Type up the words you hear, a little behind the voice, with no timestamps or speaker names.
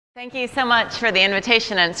Thank you so much for the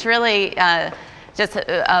invitation, and it's really just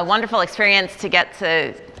a wonderful experience to get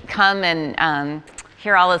to come and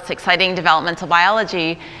hear all this exciting developmental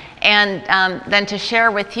biology, and then to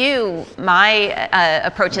share with you my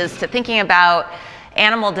approaches to thinking about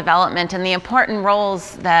animal development and the important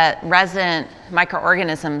roles that resident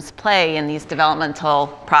microorganisms play in these developmental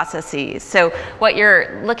processes. So what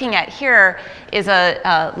you're looking at here is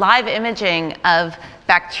a live imaging of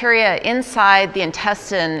bacteria inside the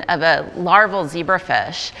intestine of a larval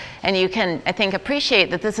zebrafish. And you can, I think,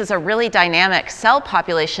 appreciate that this is a really dynamic cell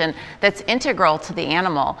population that's integral to the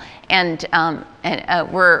animal. And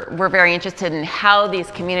we're very interested in how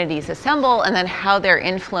these communities assemble and then how they're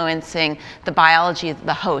influencing the biology of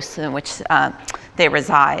the hosts in which they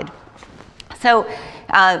reside. So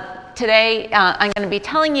today I'm going to be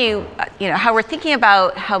telling you, how we're thinking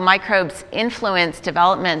about how microbes influence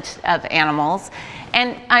development of animals.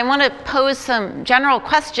 And I want to pose some general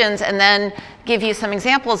questions and then give you some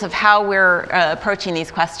examples of how we're approaching these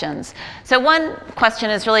questions. So one question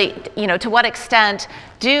is really, to what extent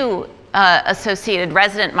do associated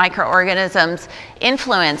resident microorganisms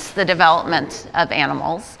influence the development of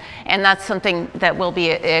animals? And that's something that we'll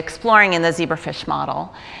be exploring in the zebrafish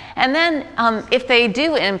model. And then if they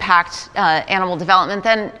do impact animal development,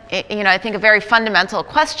 then I think a very fundamental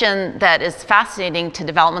question that is fascinating to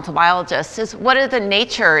developmental biologists is what are the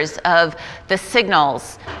natures of the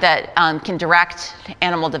signals that can direct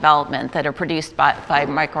animal development that are produced by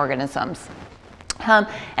microorganisms?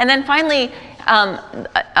 And then finally,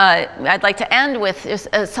 I'd like to end with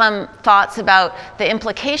some thoughts about the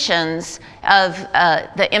implications of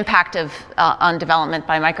the impact on development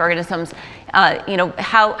by microorganisms.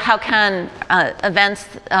 How can events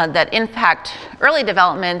that impact early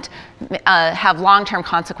development have long-term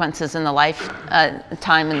consequences in the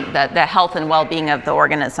lifetime and the health and well-being of the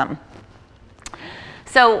organism?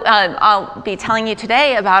 So I'll be telling you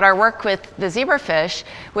today about our work with the zebrafish,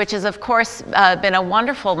 which has, of course, been a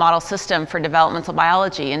wonderful model system for developmental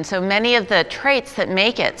biology. And so many of the traits that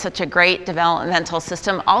make it such a great developmental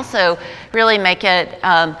system also really make it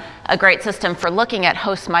a great system for looking at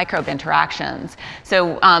host-microbe interactions.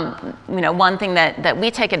 So one thing that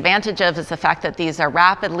we take advantage of is the fact that these are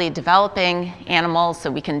rapidly developing animals,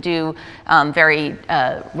 so we can do very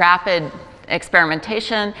rapid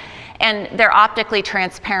experimentation. And they're optically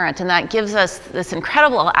transparent, and that gives us this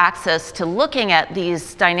incredible access to looking at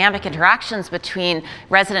these dynamic interactions between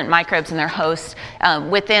resident microbes and their hosts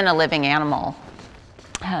within a living animal.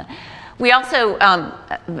 We also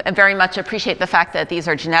very much appreciate the fact that these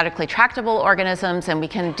are genetically tractable organisms and we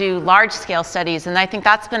can do large-scale studies, and I think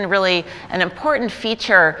that's been really an important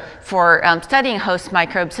feature for studying host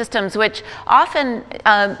microbe systems, which often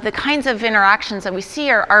the kinds of interactions that we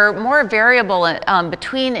see are more variable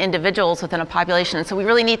between individuals within a population. So we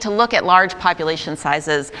really need to look at large population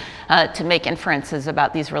sizes to make inferences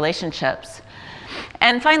about these relationships.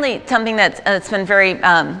 And finally, something that's been very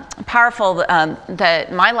powerful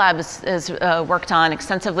that my lab has worked on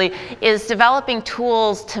extensively is developing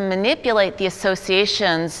tools to manipulate the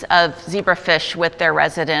associations of zebrafish with their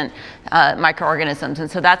resident microorganisms. And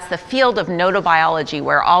so that's the field of notobiology,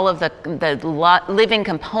 where all of the living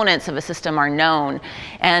components of a system are known.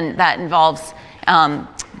 And that involves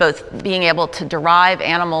both being able to derive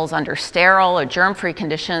animals under sterile or germ-free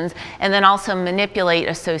conditions, and then also manipulate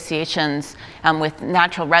associations with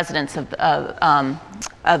natural residents of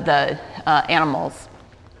the animals.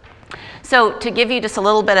 So to give you just a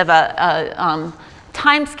little bit of a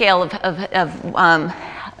time scale of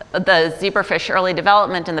the zebrafish early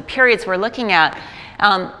development and the periods we're looking at,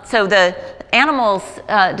 so the animals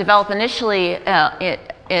develop initially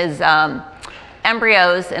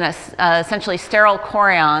embryos in a essentially sterile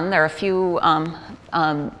chorion. There are a few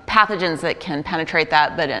pathogens that can penetrate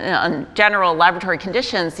that, but in general laboratory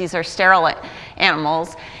conditions, these are sterile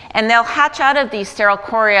animals. And they'll hatch out of these sterile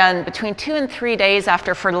chorion between 2 and 3 days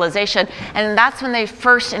after fertilization, and that's when they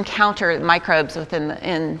first encounter microbes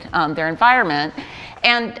within their environment.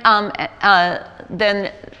 And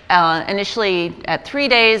then initially at 3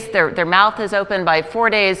 days, their mouth is open. By 4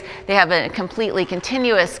 days, they have a completely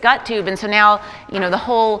continuous gut tube. And so now, the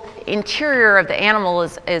whole interior of the animal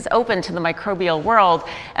is open to the microbial world.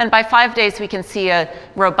 And by 5 days, we can see a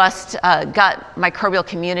robust gut microbial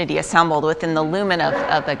community assembled within the lumen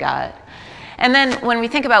of the gut. And then when we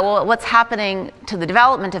think about, what's happening to the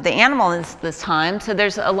development of the animal in this time, so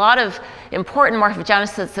there's a lot of important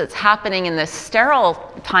morphogenesis that's happening in this sterile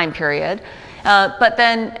time period. But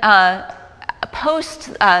then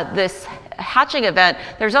post this hatching event,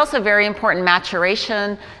 there's also very important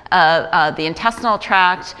maturation of the intestinal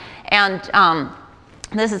tract and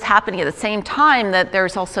this is happening at the same time that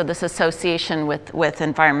there's also this association with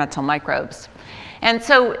environmental microbes. And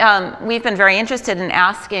so we've been very interested in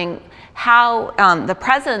asking how the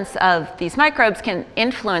presence of these microbes can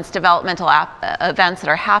influence developmental events that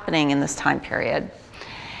are happening in this time period.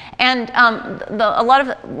 And a lot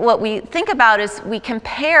of what we think about is we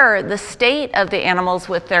compare the state of the animals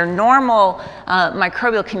with their normal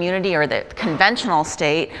microbial community or the conventional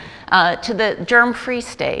state to the germ-free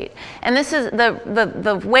state. And this is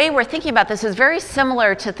the way we're thinking about this is very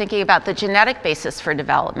similar to thinking about the genetic basis for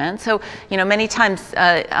development. So, many times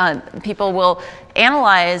people will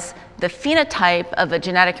analyze the phenotype of a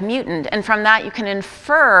genetic mutant, and from that you can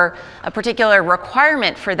infer a particular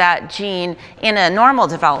requirement for that gene in a normal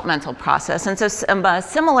developmental process. And so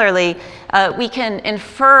similarly, we can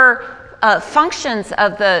infer functions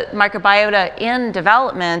of the microbiota in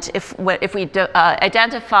development if we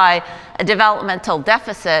identify a developmental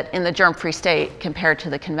deficit in the germ-free state compared to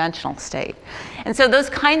the conventional state. And so those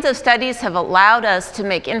kinds of studies have allowed us to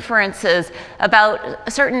make inferences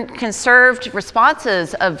about certain conserved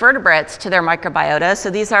responses of vertebrates to their microbiota.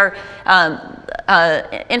 So these are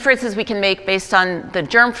inferences we can make based on the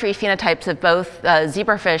germ-free phenotypes of both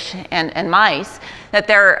zebrafish and mice, that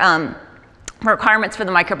they're requirements for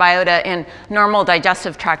the microbiota in normal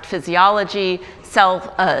digestive tract physiology, cell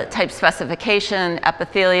type specification,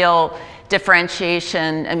 epithelial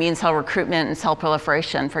differentiation, immune cell recruitment, and cell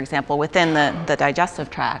proliferation, for example, within the digestive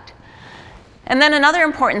tract. And then another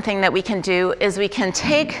important thing that we can do is we can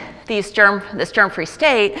take this germ-free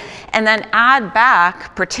state and then add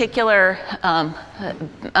back particular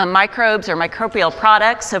microbes or microbial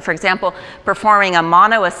products. So for example, performing a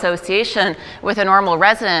monoassociation with a normal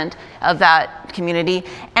resident of that community.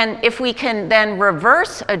 And if we can then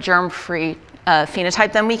reverse a germ-free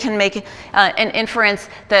phenotype, then we can make an inference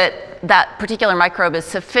that that particular microbe is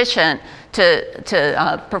sufficient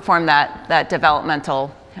to perform that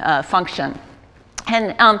developmental function.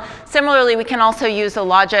 And similarly, we can also use a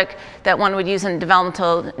logic that one would use in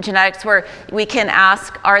developmental genetics where we can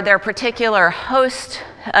ask, are there particular host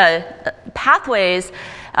pathways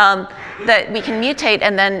that we can mutate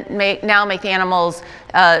and then now make the animals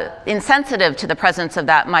insensitive to the presence of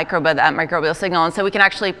that microbial signal. And so we can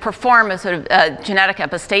actually perform a sort of genetic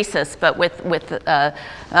epistasis, but with a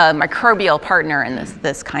microbial partner in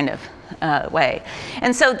this kind of way.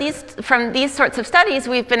 And so from these sorts of studies,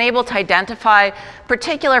 we've been able to identify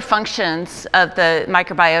particular functions of the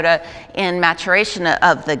microbiota in maturation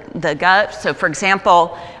of the gut. So for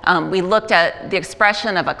example, we looked at the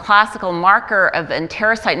expression of a classical marker of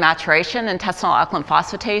enterocyte maturation, intestinal alkaline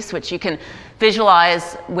phosphatase, which you can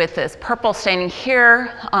visualize with this purple staining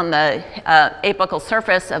here on the apical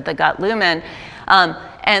surface of the gut lumen.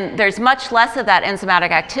 And there's much less of that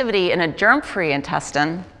enzymatic activity in a germ-free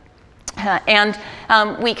intestine. And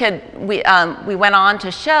we went on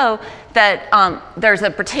to show that there's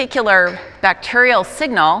a particular bacterial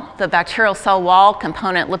signal, the bacterial cell wall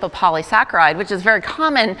component lipopolysaccharide, which is a very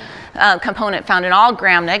common component found in all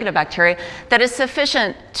gram-negative bacteria, that is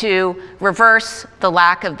sufficient to reverse the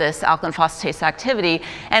lack of this alkaline phosphatase activity.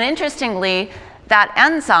 And interestingly, that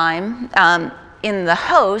enzyme in the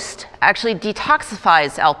host actually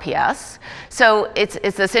detoxifies LPS. So it's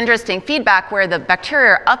this interesting feedback where the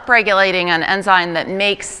bacteria are upregulating an enzyme that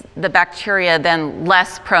makes the bacteria then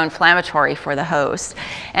less pro-inflammatory for the host.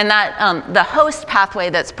 And that the host pathway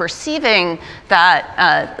that's perceiving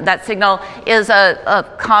that signal is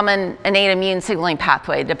a common innate immune signaling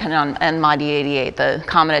pathway dependent on MYD88, the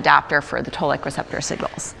common adapter for the toll-like receptor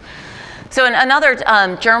signals. So another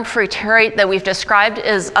germ-free trait that we've described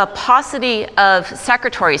is a paucity of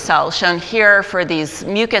secretory cells, shown here for these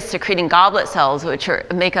mucus-secreting goblet cells, which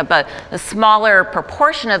make up a smaller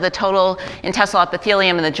proportion of the total intestinal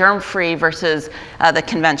epithelium in the germ-free versus the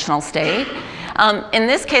conventional state. In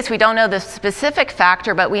this case, we don't know the specific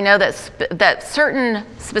factor, but we know that certain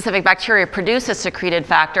specific bacteria produce a secreted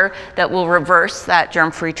factor that will reverse that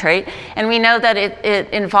germ-free trait. And we know that it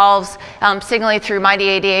involves signaling through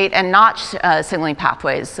MYD88 and Notch signaling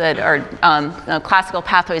pathways that are classical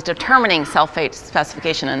pathways determining cell fate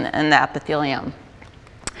specification in the epithelium.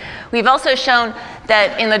 We've also shown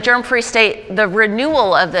that in the germ-free state, the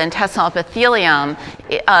renewal of the intestinal epithelium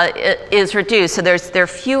is reduced. So there are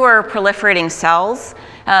fewer proliferating cells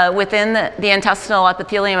within the intestinal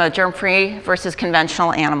epithelium of germ-free versus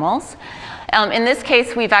conventional animals. In this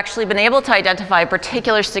case, we've actually been able to identify a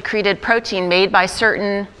particular secreted protein made by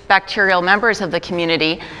certain bacterial members of the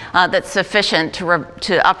community that's sufficient to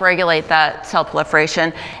upregulate that cell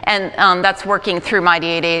proliferation. And that's working through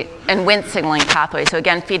MYD88 and Wnt signaling pathways. So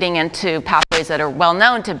again, feeding into pathways that are well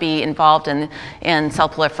known to be involved in cell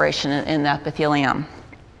proliferation in the epithelium.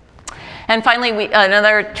 And finally,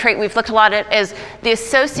 another trait we've looked a lot at is the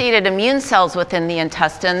associated immune cells within the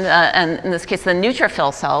intestine, and in this case, the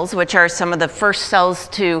neutrophil cells, which are some of the first cells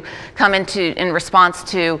to come in response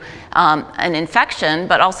to an infection.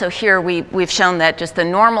 But also here, we've shown that just the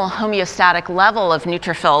normal homeostatic level of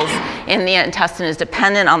neutrophils in the intestine is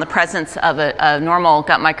dependent on the presence of a normal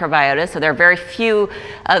gut microbiota. So there are very few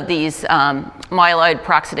of these myeloid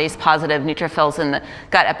peroxidase positive neutrophils in the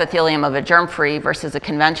gut epithelium of a germ-free versus a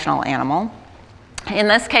conventional animal. In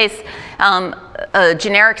this case,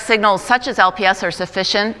 generic signals such as LPS are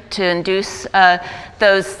sufficient to induce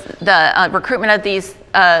the recruitment of these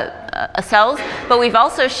cells, but we've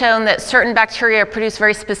also shown that certain bacteria produce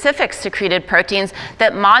very specific secreted proteins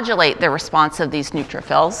that modulate the response of these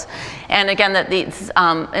neutrophils. And again, that these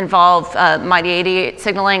involve MyD88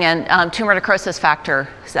 signaling and tumor necrosis factor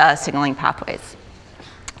signaling pathways.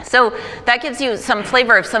 So that gives you some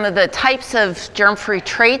flavor of some of the types of germ-free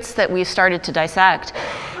traits that we've started to dissect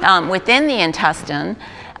within the intestine.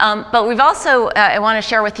 But we've also, I want to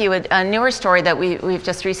share with you a newer story that we've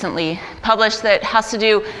just recently published that has to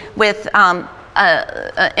do with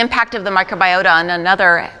impact of the microbiota on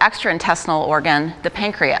another extraintestinal organ, the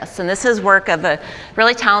pancreas. And this is work of a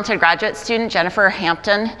really talented graduate student, Jennifer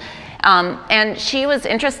Hampton. And she was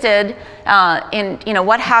interested in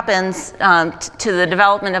what happens to the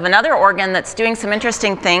development of another organ that's doing some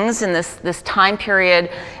interesting things in this time period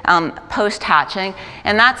post-hatching,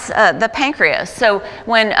 and that's the pancreas. So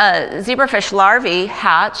when zebrafish larvae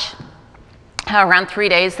hatch, around 3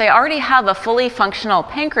 days, they already have a fully functional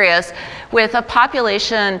pancreas with a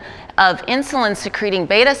population of insulin-secreting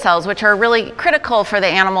beta cells, which are really critical for the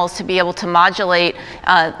animals to be able to modulate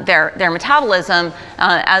their metabolism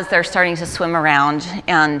as they're starting to swim around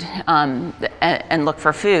and look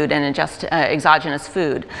for food and ingest exogenous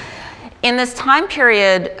food. In this time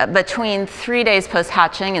period between 3 days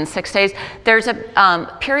post-hatching and 6 days, there's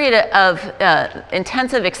a period of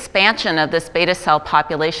intensive expansion of this beta cell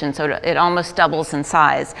population, so it almost doubles in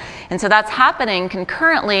size. And so that's happening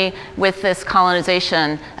concurrently with this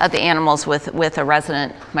colonization of the animals with a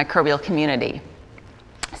resident microbial community.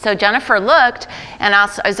 So Jennifer looked and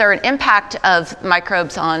asked, is there an impact of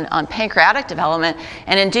microbes on pancreatic development?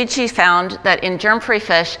 And indeed, she found that in germ-free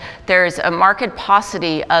fish, there's a marked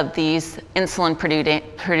paucity of these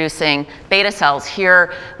insulin-producing beta cells.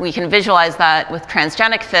 Here, we can visualize that with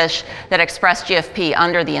transgenic fish that express GFP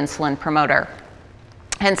under the insulin promoter.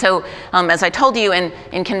 And so, as I told you,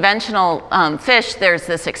 in conventional fish, there's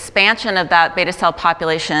this expansion of that beta cell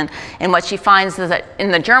population. And what she finds is that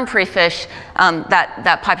in the germ-free fish,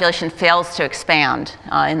 that population fails to expand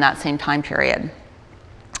in that same time period.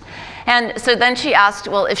 And so then she asked,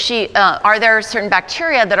 well, are there certain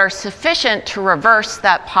bacteria that are sufficient to reverse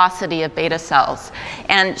that paucity of beta cells?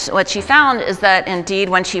 And what she found is that indeed,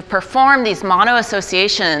 when she performed these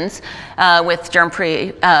monoassociations with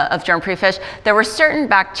germ-free fish, there were certain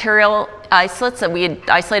bacterial isolates that we had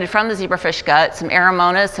isolated from the zebrafish gut, some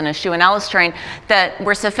Aeromonas and a Schwanella strain, that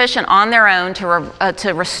were sufficient on their own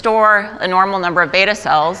to restore a normal number of beta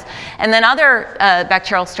cells, and then other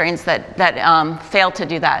bacterial strains that failed to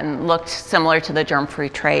do that and looked similar to the germ-free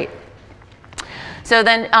trait. So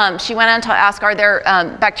then she went on to ask, are there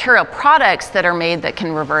bacterial products that are made that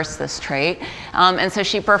can reverse this trait? And so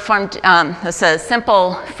she performed this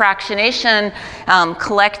simple fractionation,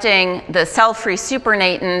 collecting the cell-free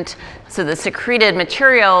supernatant, so the secreted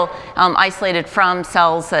material isolated from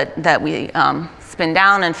cells that we spin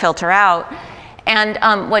down and filter out.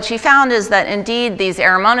 And what she found is that indeed these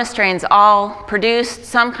Aeromona strains all produced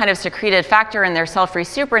some kind of secreted factor in their cell-free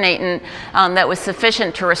supernatant that was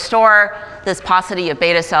sufficient to restore this paucity of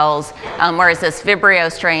beta cells, whereas this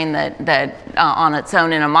Vibrio strain that on its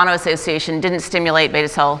own in a monoassociation didn't stimulate beta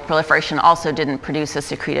cell proliferation also didn't produce a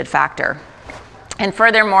secreted factor. And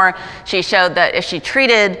furthermore, she showed that if she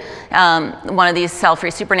treated one of these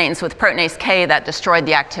cell-free supernatants with proteinase K, that destroyed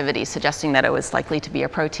the activity, suggesting that it was likely to be a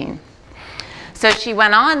protein. So she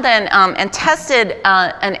went on then and tested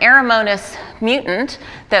an Aeromonas mutant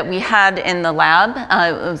that we had in the lab.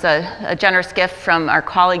 It was a generous gift from our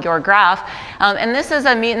colleague, Jörg Graf. And this is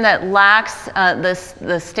a mutant that lacks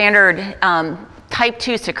the standard type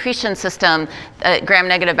 2 secretion system that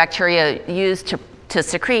gram-negative bacteria use to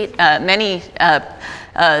secrete many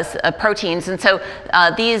proteins. And so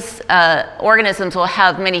these organisms will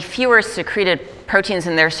have many fewer secreted proteins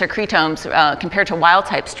in their secretomes compared to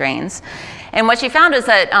wild-type strains. And what she found is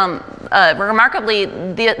that, remarkably,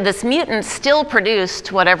 this mutant still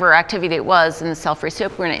produced whatever activity it was in the cell-free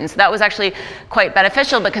supernatant. So that was actually quite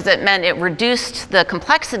beneficial because it meant it reduced the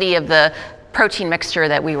complexity of the protein mixture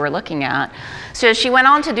that we were looking at. So she went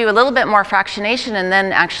on to do a little bit more fractionation and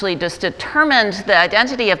then actually just determined the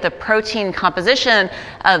identity of the protein composition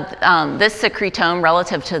of this secretome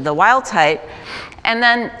relative to the wild type. And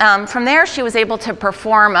then from there, she was able to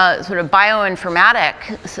perform a sort of bioinformatic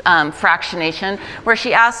fractionation, where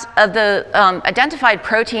she asked of the identified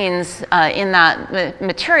proteins in that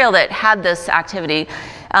material that had this activity,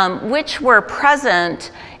 which were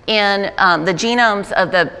present in the genomes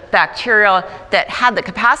of the bacteria that had the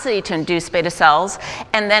capacity to induce beta cells,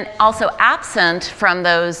 and then also absent from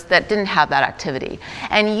those that didn't have that activity.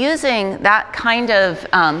 And using that kind of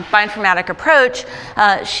bioinformatic approach,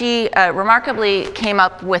 she remarkably came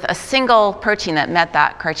up with a single protein that met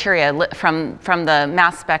that criteria from the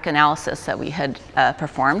mass spec analysis that we had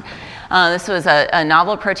performed. This was a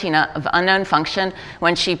novel protein of unknown function.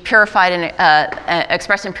 When she purified and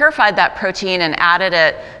expressed and purified that protein and added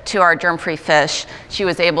it to our germ-free fish, she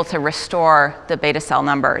was able to restore the beta cell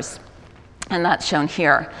numbers. And that's shown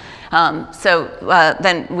here.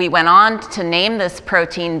 Then we went on to name this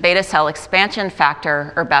protein beta cell expansion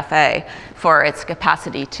factor, or BEF-A, for its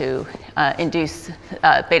capacity to induce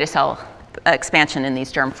beta cell expansion in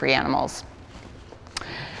these germ-free animals.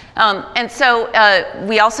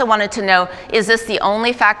 We also wanted to know, is this the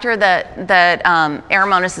only factor that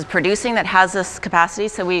Aeromonas is producing that has this capacity?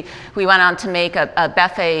 So we went on to make a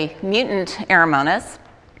BEF-A mutant Aeromonas.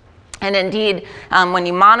 And indeed, when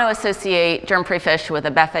you monoassociate germ-free fish with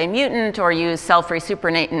a BEF-A mutant or use cell-free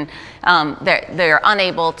supernatant, they're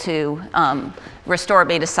unable to restore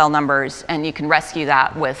beta cell numbers, and you can rescue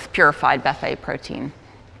that with purified BEF-A protein.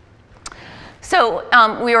 So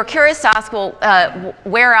we were curious to ask, well,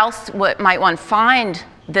 where else might one find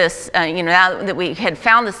this, now that we had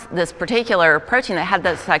found this particular protein that had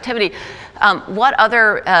this activity, what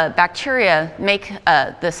other bacteria make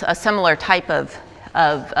this a similar type of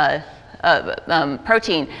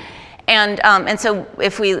protein? And so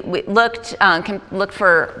if we looked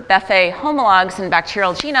for BEF-A homologs in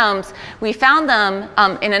bacterial genomes, we found them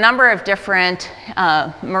in a number of different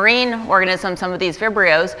marine organisms, some of these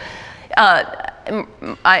vibrios.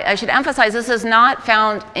 I should emphasize this is not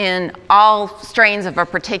found in all strains of a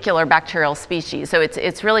particular bacterial species. So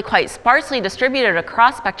it's really quite sparsely distributed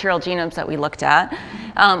across bacterial genomes that we looked at.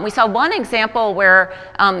 We saw one example where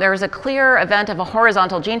there was a clear event of a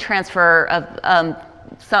horizontal gene transfer of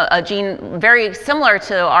a gene very similar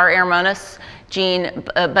to our Aeromonas gene,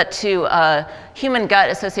 but to human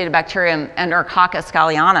gut-associated bacterium, Enterococcus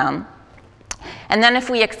gallianum. And then if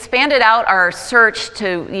we expanded out our search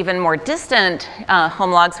to even more distant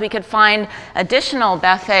homologs, we could find additional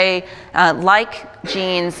BEF-A-like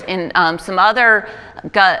genes in some other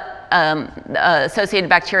gut-associated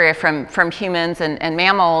bacteria from humans and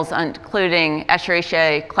mammals, including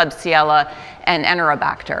Escherichia, Klebsiella, and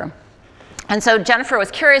Enterobacter. And so Jennifer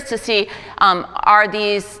was curious to see, are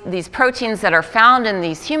these proteins that are found in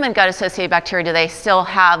these human gut-associated bacteria, do they still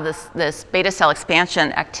have this beta cell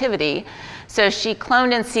expansion activity? So she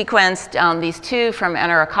cloned and sequenced these two from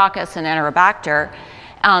Enterococcus and Enterobacter,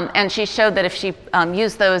 and she showed that if she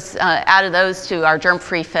used those, added those to our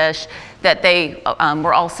germ-free fish, that they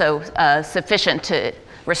were also sufficient to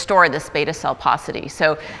restore this beta cell paucity.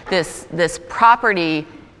 So this property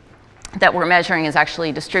that we're measuring is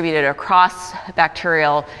actually distributed across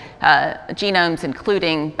bacterial genomes,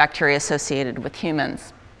 including bacteria associated with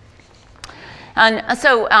humans. And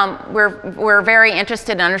so we're very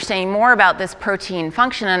interested in understanding more about this protein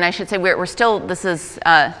function, and I should say we're still, this is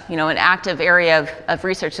an active area of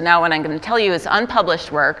research, and now what I'm going to tell you is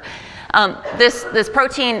unpublished work. This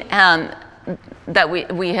protein that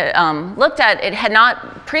we had looked at, it had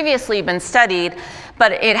not previously been studied,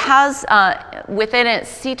 but it has within its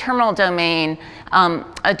C-terminal domain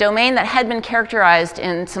a domain that had been characterized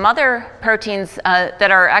in some other proteins that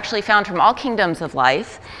are actually found from all kingdoms of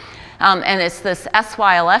life. And it's this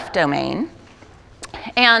SYLF domain.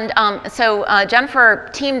 And so Jennifer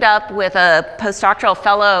teamed up with a postdoctoral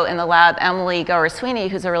fellow in the lab, Emily Gower-Sweeney,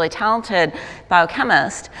 who's a really talented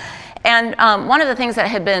biochemist. And one of the things that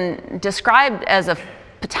had been described as a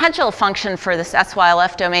potential function for this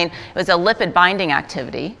SYLF domain was a lipid binding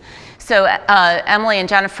activity. So Emily and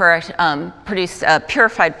Jennifer produced a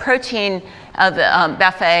purified protein of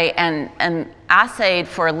BEF-A and assayed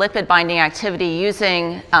for lipid binding activity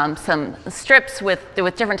using some strips with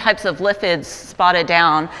different types of lipids spotted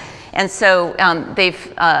down. And so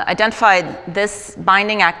they've identified this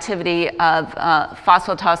binding activity of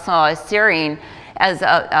phosphatidylserine as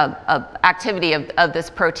a activity of this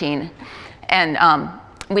protein. And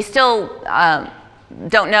we still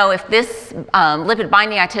don't know if this lipid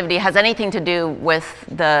binding activity has anything to do with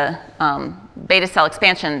the beta cell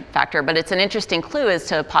expansion factor, but it's an interesting clue as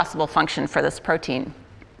to a possible function for this protein.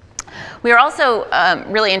 We are also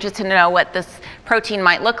really interested to know what this protein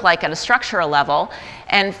might look like at a structural level.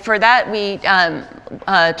 And for that, we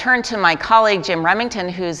turned to my colleague, Jim Remington,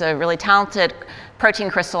 who's a really talented protein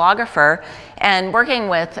crystallographer. And working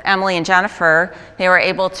with Emily and Jennifer, they were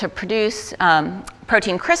able to produce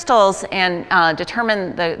protein crystals and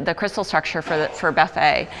determine the crystal structure for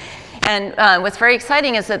BEF-A. And what's very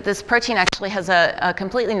exciting is that this protein actually has a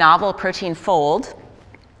completely novel protein fold.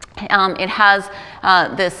 It has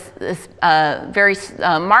this very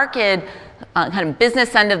marked kind of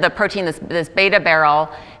business end of the protein, this beta barrel,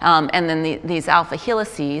 and then these alpha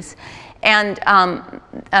helices. And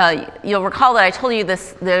you'll recall that I told you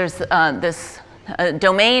there's this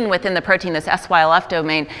domain within the protein, this SYLF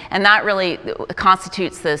domain, and that really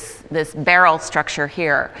constitutes this barrel structure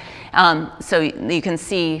here. So you can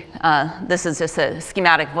see this is just a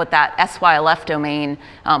schematic of what that SYLF domain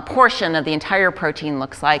portion of the entire protein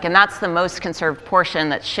looks like, and that's the most conserved portion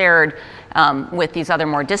that's shared with these other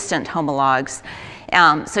more distant homologs.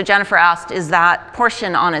 So Jennifer asked, is that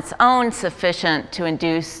portion on its own sufficient to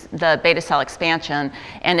induce the beta cell expansion?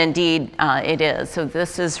 And indeed, it is. So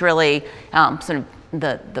this is really sort of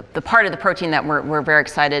the part of the protein that we're very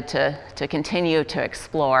excited to continue to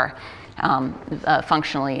explore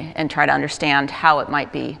functionally and try to understand how it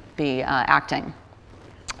might be acting.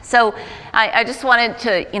 So I just wanted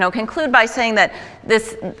to conclude by saying that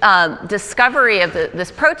this discovery of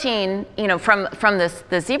this protein from the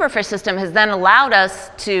zebrafish system has then allowed us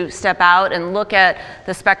to step out and look at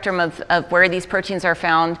the spectrum of where these proteins are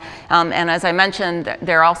found. And as I mentioned,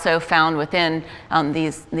 they're also found within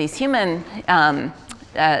these human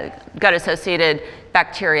gut-associated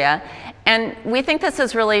bacteria. And we think this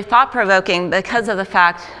is really thought-provoking because of the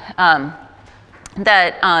fact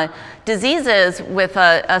that diseases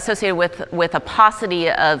associated with a paucity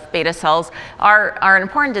of beta cells are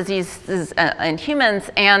important diseases in humans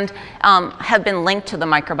and have been linked to the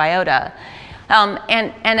microbiota.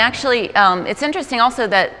 And actually, it's interesting also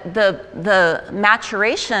that the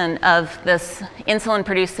maturation of this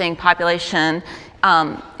insulin-producing population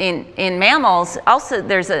in mammals, also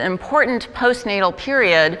there's an important postnatal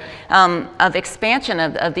period of expansion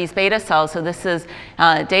of these beta cells. So this is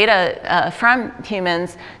data from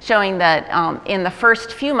humans showing that in the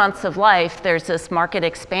first few months of life, there's this marked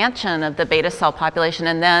expansion of the beta cell population,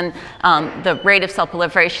 and then the rate of cell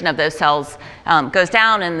proliferation of those cells goes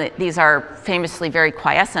down, and these are famously very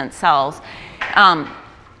quiescent cells.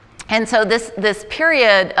 And so this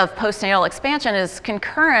period of postnatal expansion is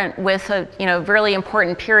concurrent with a really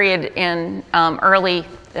important period in early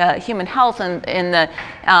human health and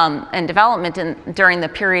in development during the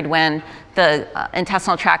period when the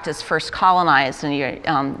intestinal tract is first colonized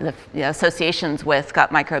and the associations with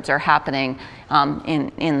gut microbes are happening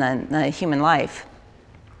in the human life.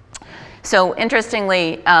 So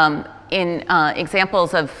interestingly, in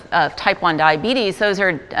examples of type 1 diabetes, those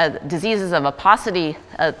are diseases of a paucity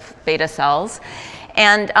of beta cells.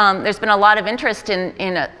 And there's been a lot of interest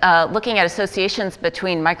in looking at associations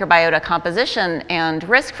between microbiota composition and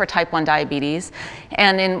risk for type 1 diabetes.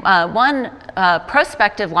 And in one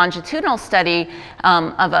prospective longitudinal study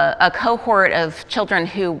of a cohort of children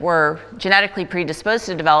who were genetically predisposed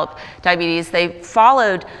to develop diabetes, they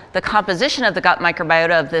followed the composition of the gut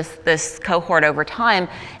microbiota of this cohort over time,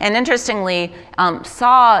 and interestingly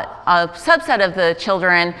saw a subset of the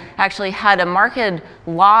children actually had a marked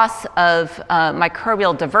loss of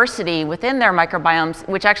microbial diversity within their microbiomes,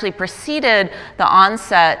 which actually preceded the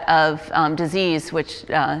onset of disease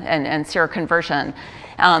and seroconversion.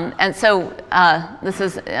 And so this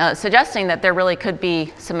is suggesting that there really could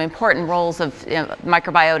be some important roles of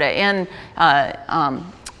microbiota in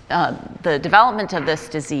the development of this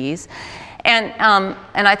disease. And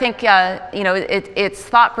I think it's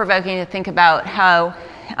thought-provoking to think about how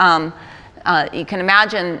you can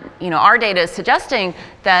imagine, our data is suggesting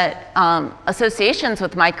that associations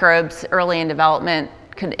with microbes early in development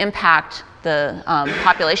could impact the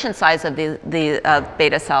population size of the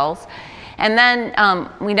beta cells. And then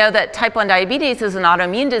we know that type 1 diabetes is an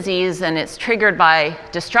autoimmune disease, and it's triggered by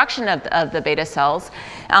destruction of the beta cells.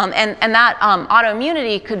 And that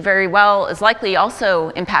autoimmunity is likely also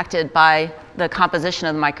impacted by the composition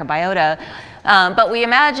of the microbiota. But we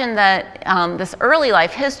imagine that this early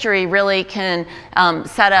life history really can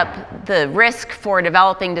set up the risk for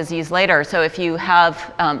developing disease later. So if you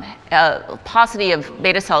have a paucity of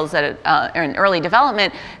beta cells that are in early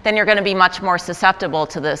development, then you're going to be much more susceptible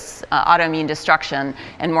to this autoimmune destruction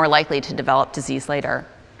and more likely to develop disease later.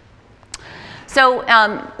 So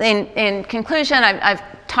in conclusion, I've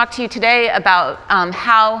talk to you today about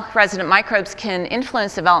how resident microbes can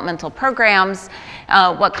influence developmental programs,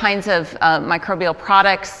 what kinds of microbial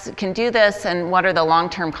products can do this, and what are the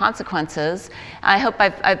long-term consequences. I hope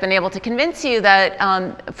I've been able to convince you that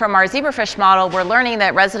from our zebrafish model, we're learning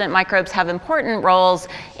that resident microbes have important roles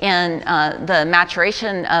in the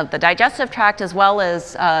maturation of the digestive tract, as well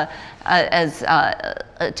as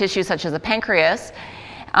tissues such as the pancreas.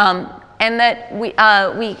 And that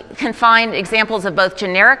we can find examples of both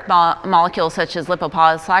generic molecules such as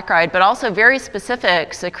lipopolysaccharide, but also very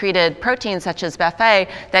specific secreted proteins such as BAFA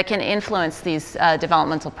that can influence these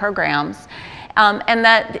developmental programs. And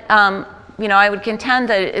that I would contend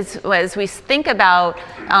that as we think about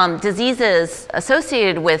diseases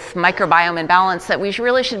associated with microbiome imbalance, that we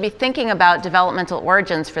really should be thinking about developmental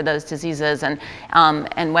origins for those diseases,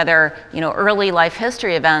 and whether early life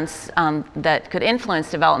history events that could influence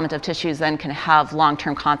development of tissues then can have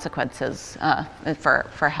long-term consequences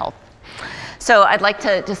for health. So I'd like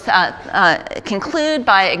to just conclude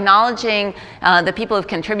by acknowledging the people who've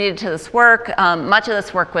contributed to this work. Much of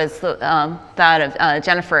this work was that of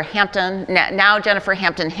Jennifer Hampton, now Jennifer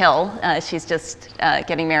Hampton Hill. She's just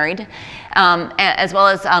getting married, as well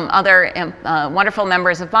as other wonderful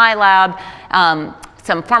members of my lab.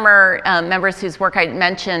 Some former members whose work I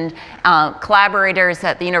mentioned, collaborators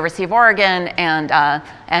at the University of Oregon, and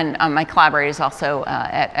my collaborators also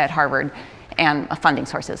at Harvard, and funding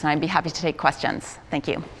sources. And I'd be happy to take questions. Thank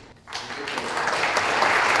you.